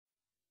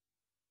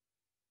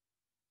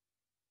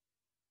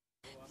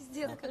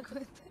Пиздец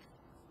какой-то.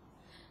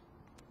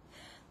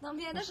 Нам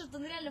я даже, что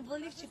он реально был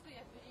лифчик.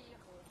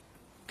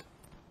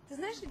 Ты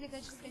знаешь, где я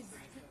хочу сказать?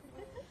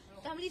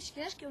 Там лифчики,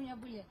 знаешь, какие у меня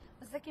были?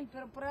 Вот с таким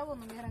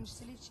поролоном я раньше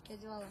все лифчики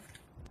одевала.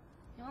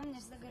 И мама мне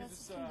всегда говорит,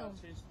 с каким домом.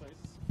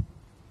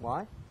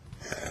 Why?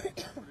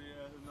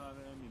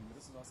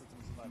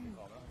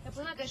 Я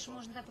понимаю, конечно,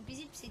 можно так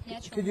попиздить, писать ни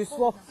о чем. Could you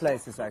swap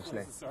places,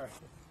 actually? Sorry.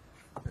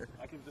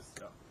 I can just,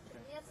 yeah.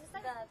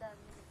 Да, да.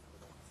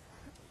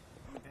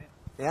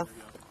 Yeah?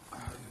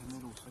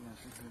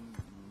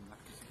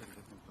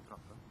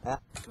 Yeah?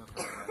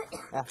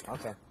 Yeah,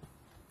 okay.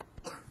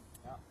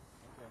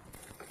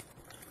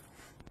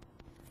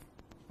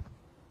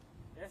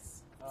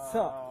 Yes.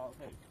 So-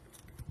 okay.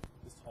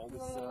 Just hold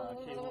this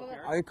cable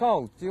here. Are you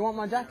cold? Do you want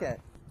my jacket?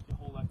 If you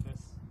hold like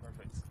this,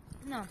 perfect.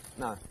 No.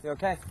 No. You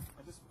okay?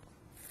 I just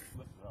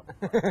lift it up.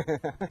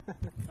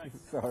 Thanks.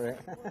 Sorry.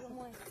 Боже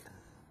мой.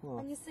 What?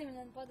 Они сами,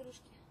 наверное,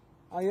 подружки.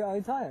 Are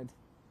you tired?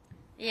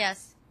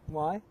 Yes.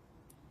 Why?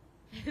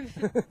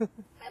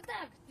 А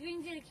так, 2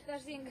 недельки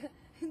каждый день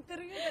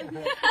интервью.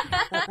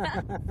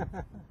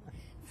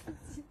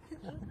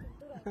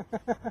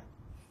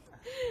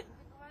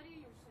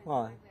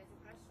 Why?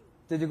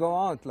 Did you go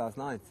out last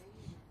night?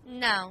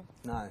 No.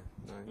 No.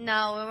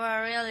 No, we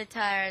were really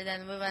tired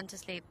and we went to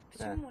sleep.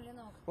 Почему,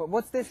 Ленок? Well,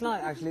 what's this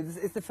like, actually?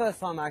 It's the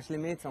first time I actually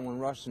meet someone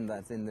Russian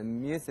that's in the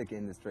music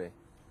industry.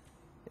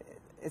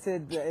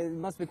 It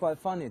must be quite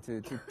funny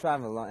to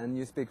travel and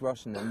you speak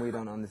Russian and we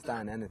don't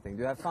understand anything.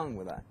 Do you have fun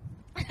with that?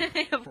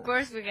 Of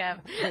course we have.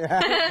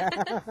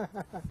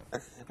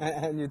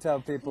 And you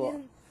tell people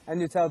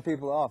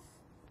off.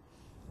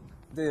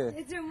 Do you?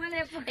 Я тебя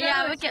умоляю,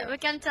 Yeah, we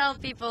can tell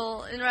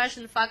people in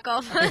Russian fuck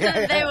off.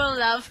 They will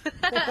laugh.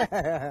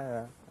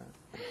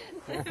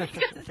 Because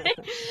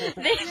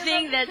they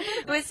think that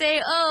we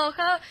say, oh,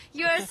 how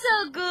you are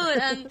so good,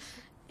 and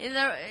in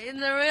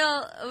the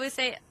real we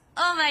say,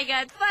 oh my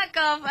god, fuck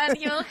off, and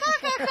he will ha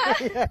ha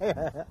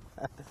ha.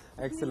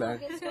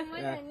 Excellent. Я тебя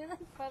умоляю, не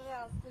надо,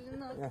 пожалуйста,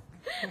 Ленок.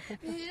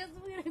 Мне сейчас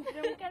вырвет,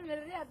 прям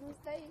камера рядом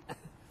стоит.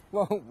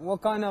 Well,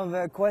 what kind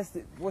of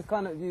question? What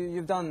kind of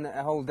you've done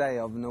a whole day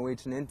of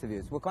Norwegian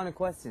interviews? What kind of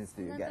questions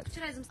do you get?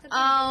 Вчера из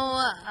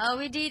Амстердама. Oh,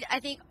 we did, I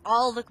think,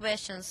 all the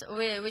questions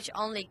which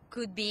only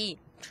could be.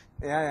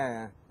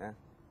 Yeah.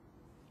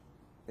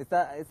 Is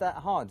that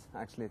hard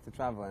actually to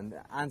travel and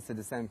answer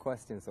the same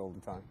questions all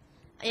the time?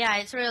 Yeah,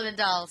 it's really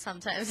dull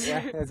sometimes.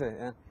 Yeah, is it?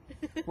 Yeah.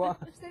 What?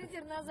 Что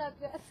теперь назад,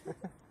 пять?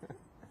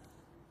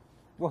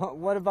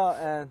 What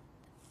about?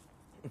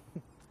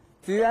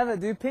 Do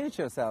you pinch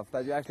yourself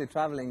that you're actually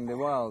traveling the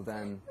world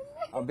and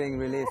are being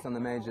released on a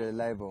major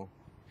label?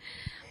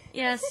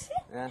 Yes,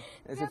 Yeah.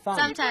 Is it fun?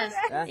 sometimes.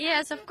 Yeah?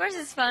 Yes, of course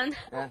it's fun.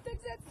 Yeah.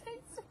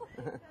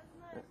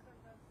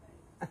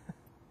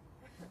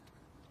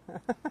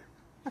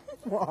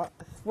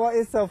 What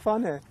is so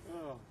funny?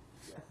 Oh.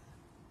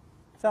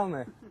 Tell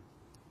me.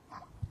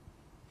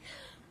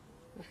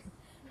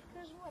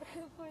 Кошмар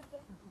какой-то.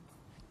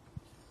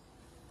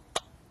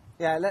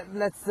 Yeah,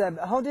 let's.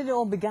 How did it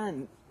all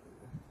begin?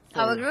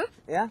 Our group?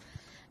 Yeah.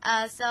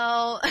 So,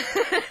 know.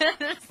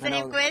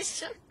 same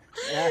question.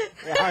 Yeah.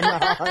 I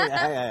know.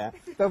 Yeah.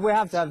 But we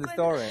have to have the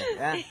story.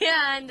 Yeah.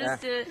 Yeah, I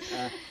understood.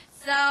 Yeah.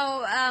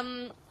 So,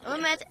 we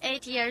met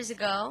 8 years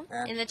ago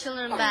Yeah. in the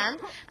children band,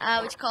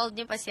 which called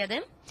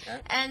t.A.T.u. Yeah.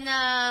 And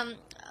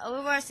we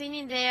were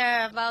singing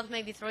there about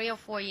maybe 3 or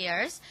 4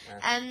 years. Yeah.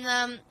 And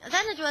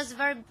then it was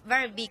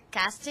very big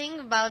casting,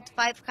 about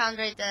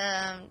 500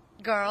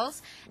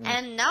 girls.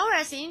 And now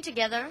we're singing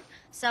together.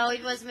 So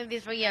it was maybe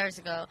 3 years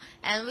ago.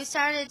 And we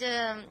started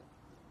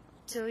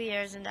 2.5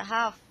 years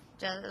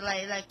just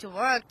like to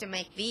work, to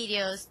make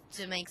videos,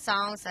 to make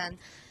songs. And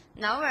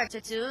now we're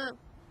t.A.T.u.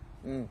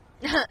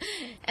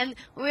 And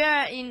we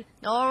are in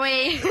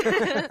Norway.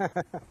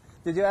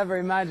 Did you ever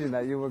imagine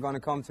that you were going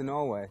to come to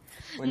Norway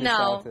when you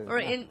No,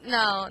 started?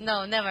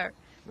 no, never.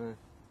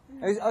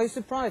 Are you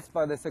surprised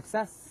by the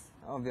success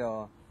of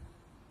your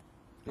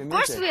Of music?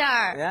 course we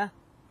are. Yeah?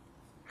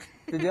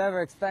 Did you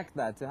ever expect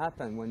that to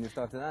happen when you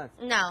started out?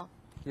 No,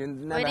 You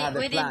never had a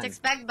we plan? didn't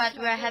expect, but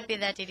we're happy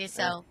that it is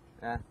so.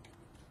 Yeah.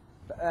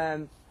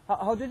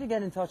 How did you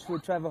get in touch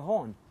with Trevor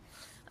Horn?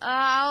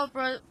 Our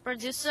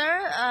producer,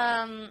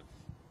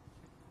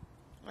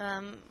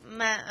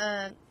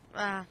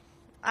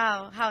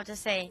 how to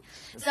say?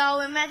 So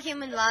we met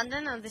him in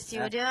London at the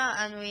studio,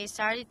 and we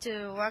started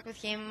to work with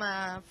him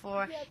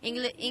for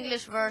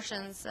English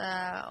versions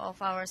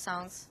of our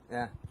songs.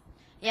 Yeah.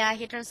 Yeah,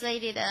 he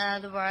translated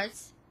the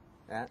words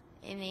Yeah.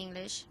 in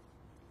English,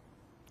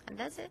 and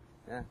that's it.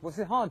 Yeah. Was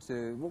it hard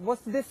to?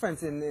 What's the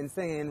difference in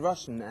singing in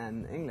Russian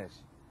and English?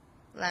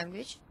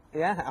 Language.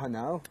 Yeah, I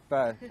know,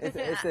 but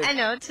it's I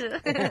know too.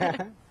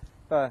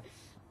 But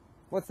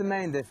what's the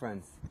main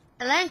difference?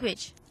 A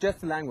language.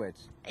 Just the language.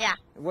 Yeah.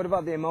 What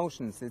about the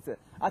emotions?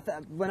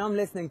 When I'm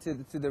listening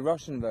to the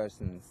Russian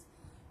versions,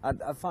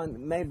 I find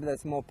maybe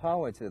there's more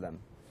power to them.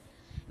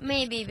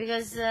 Maybe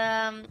because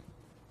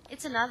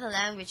it's another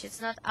language.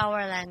 It's not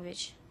our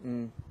language.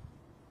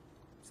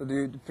 So do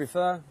you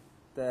prefer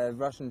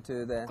Russian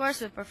to the... Of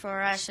course, we prefer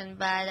Russian,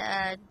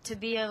 but to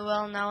be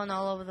well known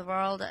all over the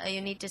world,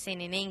 you need to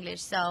sing in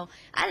English. So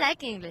I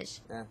like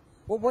English. Yeah.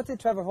 What did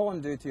Trevor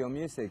Horn do to your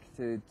music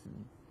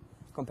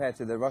compared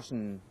to the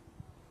Russian?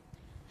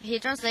 He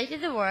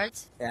translated the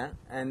words. Yeah,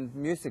 and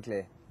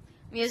musically,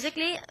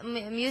 Musically,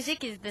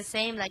 music is the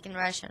same like in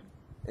Russian.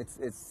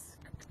 it's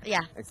Yeah.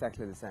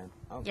 exactly the same.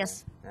 Okay.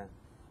 Yes. Yeah.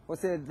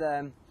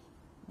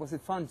 Was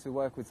it fun to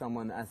work with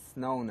someone as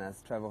known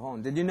as Trevor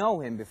Horn? Did you know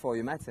him before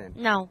you met him?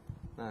 No.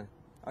 No.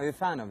 Are you a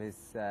fan of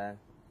his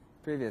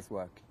previous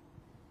work?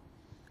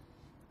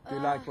 Do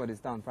you like what he's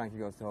done? Frankie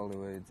Goes to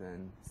Hollywood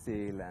and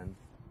Seal, and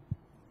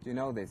do you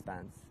know these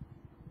bands?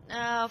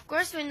 Of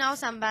course, we know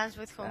some bands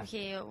with whom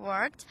he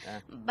worked,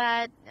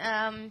 but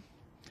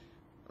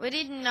we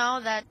didn't know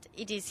that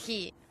it is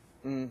he.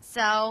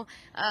 So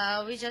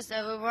we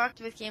worked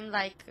with him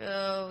like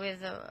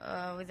with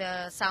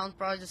a sound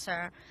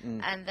producer,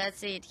 and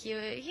that's it. He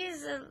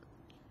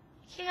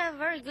had a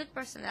very good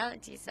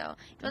personality, so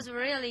it was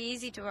really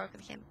easy to work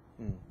with him.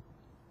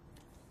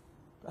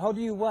 How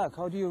do you work?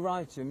 How do you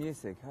write your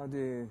music? How do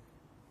you...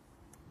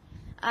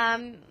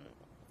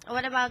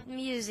 What about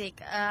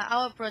music?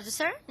 Our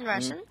producer in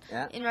Russian,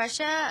 yeah. in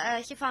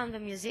Russia, he found the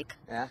music,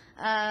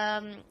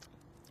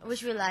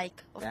 which we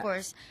like, of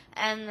course,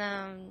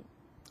 and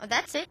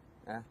that's it.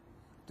 Yeah.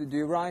 Do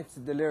you write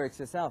the lyrics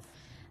yourself?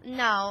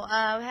 No,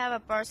 we have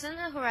a person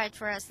who writes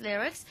for us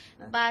lyrics,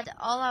 but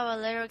all our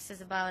lyrics is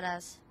about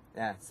us.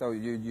 Yeah, so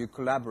you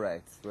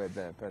collaborate with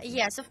the person?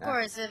 Yes, of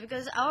course,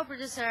 because our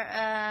producer,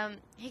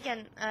 he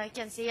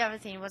can see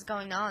everything what's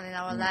going on in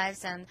our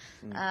lives, and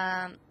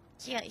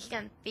he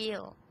can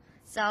feel.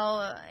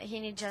 So he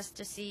needs just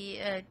to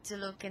see, to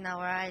look in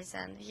our eyes,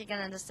 and he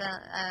can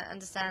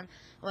understand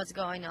what's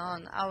going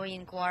on. Are we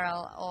in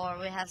quarrel, or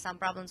we have some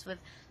problems with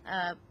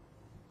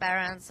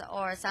parents,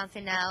 or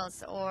something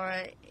else,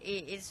 or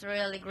it's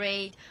really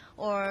great,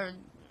 or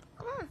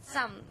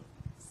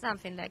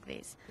something like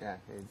this. Yeah.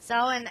 So,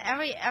 and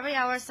every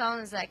our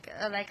song is like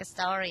a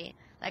story,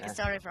 a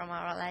story from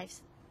our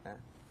lives. Yeah.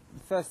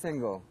 The first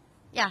single.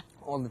 Yeah.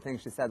 All the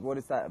Things She Said. What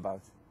is that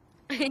about?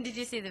 Did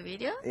you see the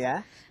video?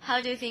 Yeah.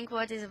 How do you think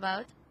what is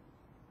about?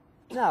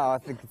 No, I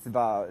think it's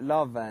about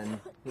love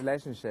and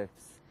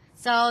relationships.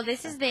 So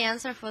this is the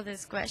answer for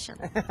this question.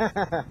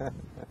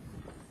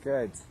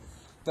 Good.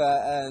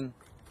 But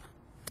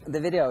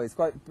the video is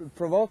quite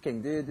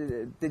provoking.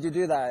 Did you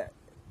do that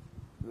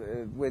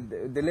with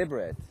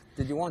deliberate?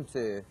 Did you want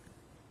to?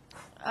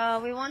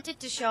 We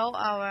wanted to show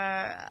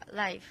our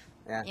life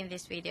in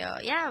this video.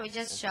 Yeah, we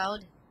just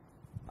showed.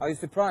 Are you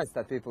surprised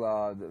that people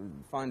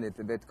find it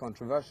a bit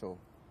controversial?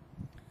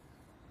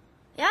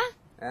 Yeah.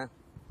 Yeah.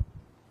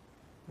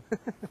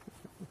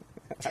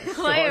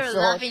 Why are you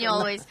laughing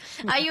always?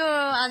 Are you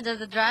under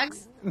the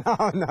drugs?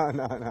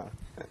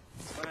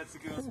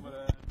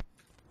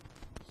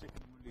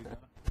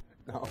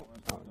 No.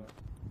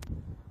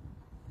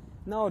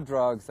 No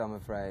drugs, I'm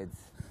afraid.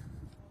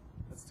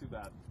 That's too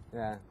bad.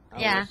 Yeah.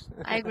 Yeah, wish.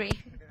 I agree.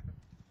 Just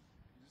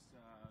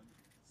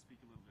speak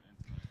a little bit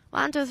into that.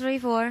 1, 2, 3,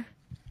 4.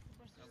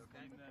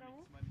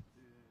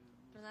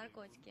 Про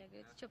наркотики. Я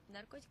говорю, ты что, по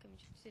наркотикам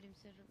все время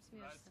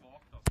смеешься?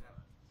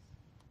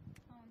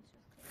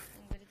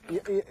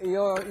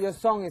 Your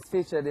song is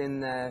featured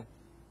in...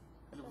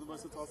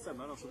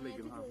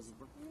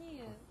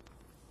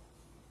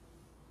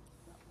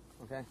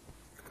 Okay.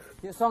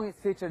 Your song is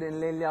featured in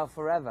Lilja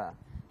Forever.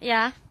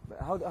 Yeah.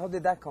 How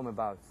did that come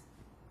about?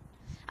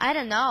 I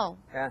don't know.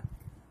 Yeah.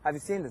 Have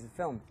you seen this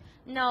film?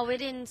 No, we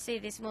didn't see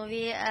this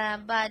movie,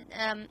 but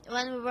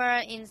when we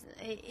were in,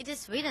 it is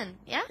Sweden,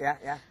 yeah?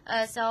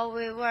 Yeah. So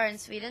we were in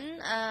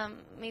Sweden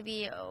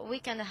maybe a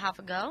week and a half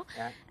ago,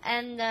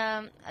 and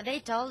they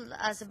told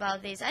us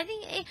about this. I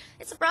think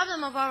it's a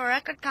problem of our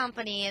record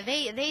company.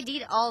 They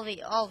did all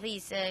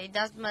these. It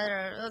doesn't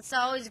matter.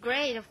 So it's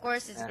great. Of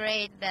course, it's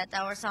great that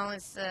our song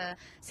is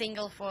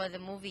single for the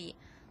movie,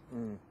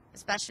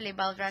 especially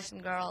about Russian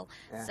girl.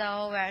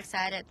 So we're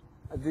excited.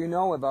 Do you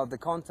know about the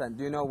content?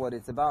 Do you know what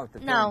it's about? The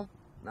film?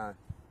 No.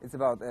 It's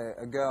about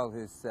a girl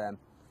who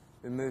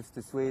moves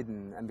to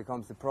Sweden and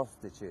becomes a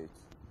prostitute.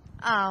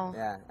 Oh.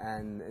 Yeah,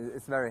 and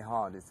it's very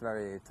hard. It's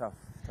very tough.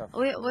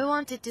 We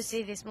wanted to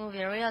see this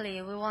movie,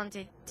 really. We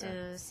wanted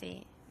to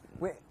see.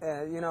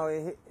 You know,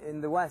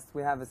 in the West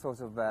we have a sort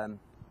of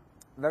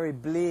very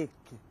bleak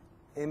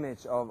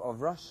image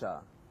of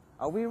Russia.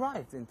 Are we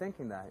right in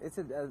thinking that? It's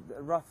a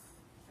rough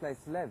place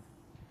to live.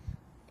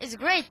 It's a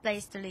great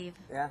place to live.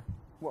 Yeah.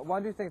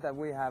 Why do you think that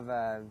we have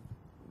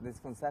this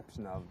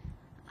conception of?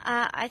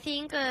 I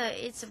think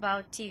it's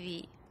about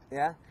TV.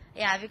 Yeah?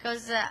 Yeah,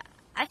 because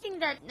I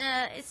think that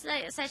it's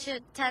like such a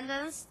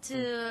tendency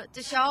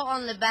to show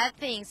only bad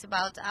things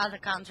about other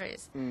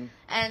countries.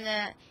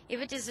 And if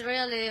it is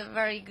really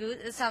very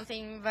good,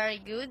 something very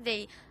good,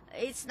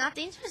 it's not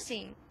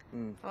interesting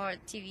for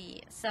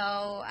TV. So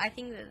I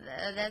think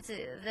that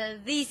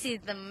this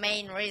is the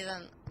main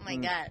reason. Oh my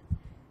God.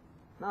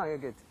 No, you're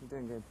good. You're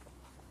doing good.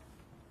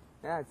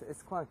 Yeah,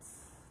 it's quite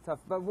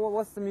tough. But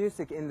what's the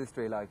music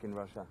industry like in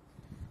Russia?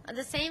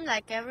 The same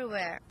like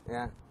everywhere.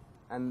 Yeah.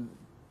 And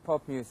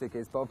pop music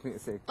is pop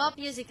music. Pop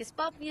music is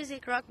pop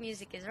music, rock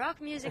music is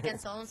rock music, and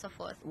so on and so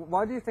forth.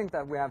 Why do you think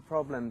that we have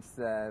problems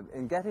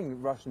in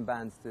getting Russian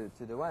bands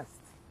to the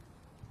West?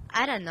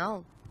 I don't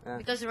know. Yeah.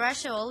 Because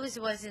Russia always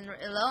was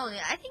alone.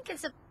 I think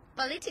it's a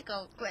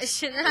political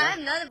question.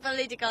 I'm not a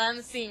political, I'm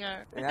a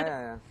singer.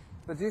 Yeah.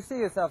 But do you see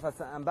yourself as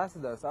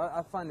ambassadors?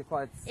 I find it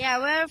quite... Yeah,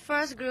 we're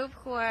first group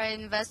who are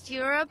in West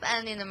Europe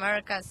and in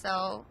America,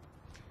 so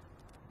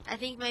I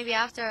think maybe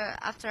after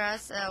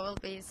us will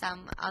be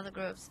some other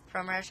groups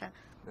from Russia.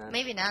 Yeah.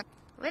 Maybe not.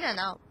 We don't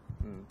know.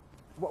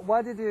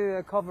 Why did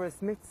you cover a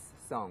Smiths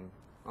song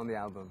on the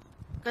album?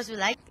 Because we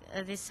like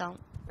this song.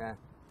 Yeah.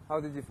 How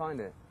did you find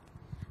it?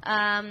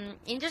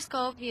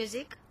 Interscope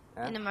Music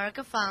in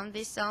America found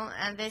this song,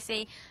 and they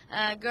say,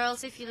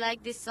 girls, if you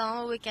like this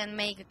song, we can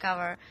make a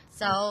cover.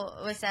 So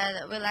we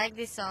said, we like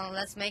this song,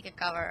 let's make a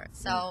cover.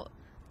 So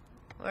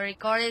we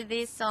recorded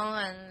this song,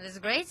 and it's a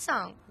great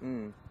song.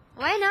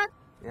 Why not?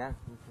 Yeah,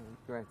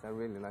 great. I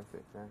really liked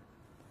it. Yeah.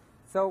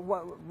 So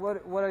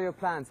what are your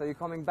plans? Are you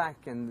coming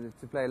back and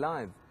to play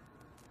live?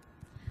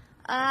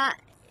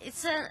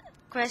 It's a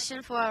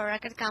question for our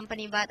record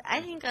company, but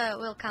I think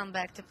we'll come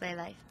back to play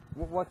live.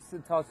 What's the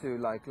t.A.T.u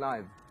like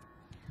live?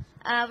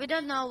 We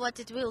don't know what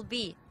it will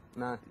be.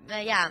 No.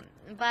 Yeah,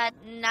 but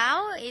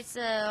now it's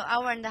an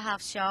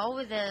hour-and-a-half show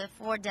with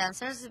 4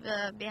 dancers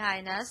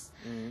behind us,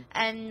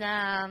 and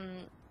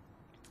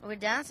we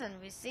dance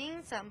and we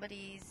sing.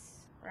 Somebody's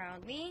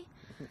around me.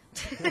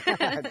 Just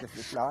a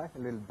fly, a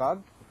little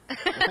bug.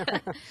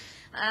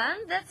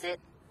 And that's it.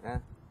 Yeah.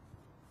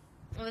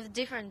 With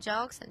different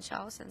jokes and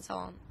shows and so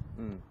on.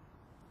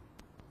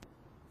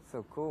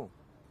 So cool.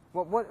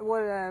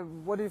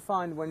 What do you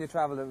find when you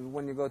travel,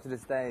 when you go to the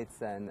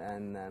States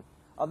and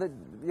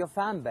your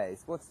fan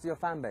base? What's your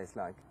fan base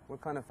like?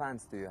 What kind of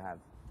fans do you have?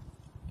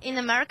 In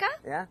America?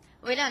 Yeah?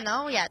 We don't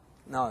know yet.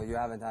 No, you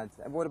haven't had.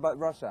 What about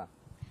Russia?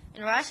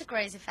 In Russia,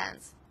 crazy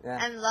fans. Yeah.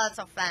 And lots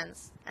of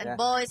fans. And Yeah.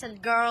 boys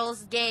and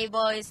girls, gay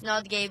boys,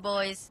 not gay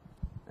boys.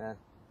 Yeah.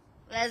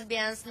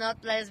 Lesbians,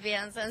 not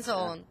lesbians, and so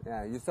on.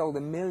 Yeah, you sold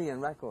 1 million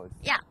records.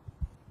 Yeah.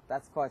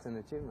 That's quite an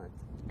achievement.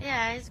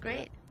 Yeah, it's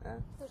great. Yeah.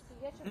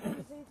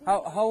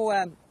 How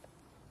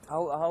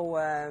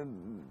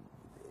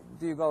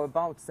do you go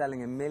about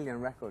selling 1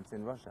 million records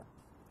in Russia?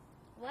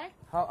 What?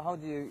 How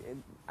do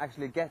you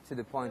actually get to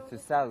the point to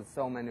sell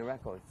so many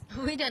records?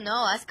 We don't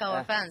know. Ask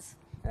our fans.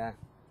 Yeah.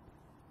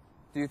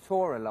 Do you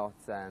tour a lot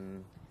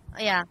and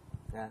Yeah.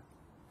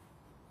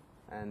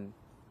 and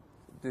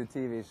do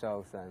TV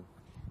shows and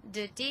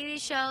Do TV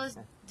shows,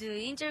 do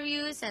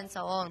interviews, and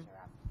so on.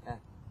 yeah?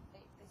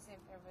 They seem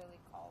they're really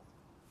cold.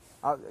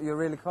 Oh, you're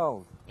really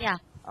cold. Yeah.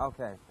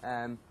 Okay.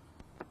 Maybe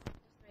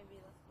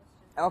last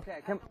question. Okay.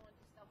 I don't want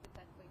to stop it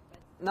that quick, but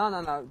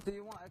No. Do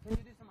you want? Can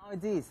you do some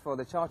IDs for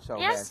the chart show?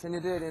 Yes. There? Can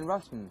you do it in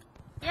Russian?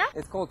 Yeah?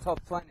 It's called Top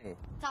 20.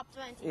 Top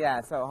 20.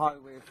 Yeah. So hi,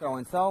 we're so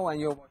and so, and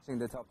you're watching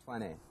the Top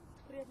 20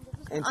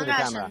 into On the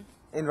Russian. camera.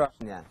 In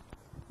Russian, yeah.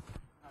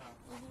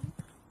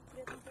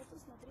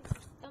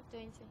 Top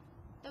 20.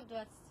 Top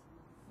 20.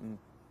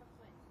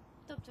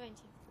 Топ 20.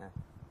 Yeah.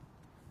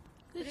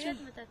 Привет,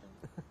 мы тату.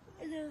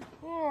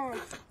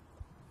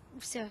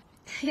 Все,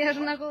 я уже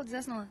на голоде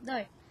заснула.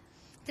 Давай.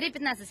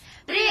 3:15.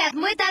 Привет,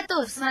 мы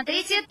Тату.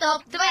 Смотрите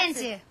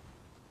топ-20.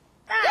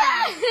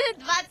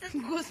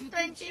 20.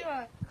 Господи.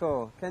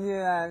 Cool. Can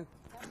you?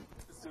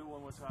 Let's do it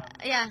one more time.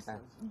 Yeah.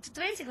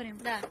 20 говорим?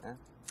 Да.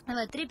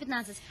 Давай,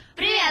 3:15.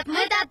 Привет,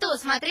 мы Тату.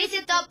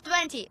 Смотрите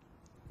топ-20.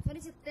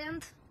 Смотрите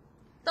тент.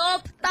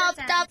 Топ.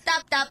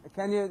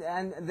 Can you?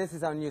 And this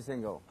is our new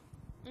single.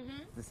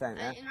 The same,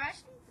 yeah. In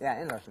Russian?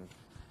 Yeah, in Russian.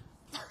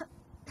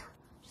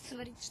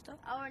 Смотрите что?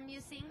 Our new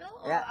single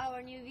or Yeah.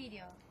 our new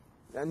video?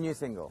 A new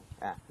single.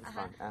 Yeah, it's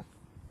fine. Yeah.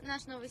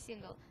 Наш новый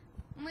сингл.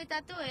 Мы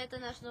Тату, это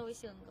наш новый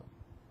сингл.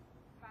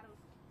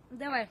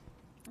 Давай.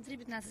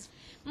 3:15.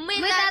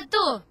 Мы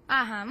Тату.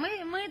 Ага,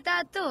 мы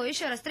Тату.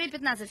 Еще раз,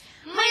 3:15.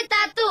 Мы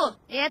Тату.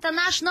 И это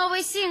наш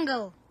новый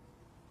сингл.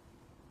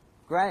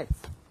 Great.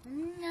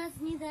 Нас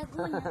не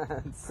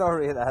догонят.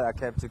 Sorry that I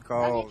kept you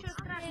cold. Ничего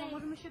страшного,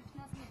 можем еще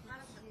 15 минут.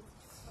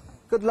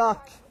 Good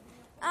luck.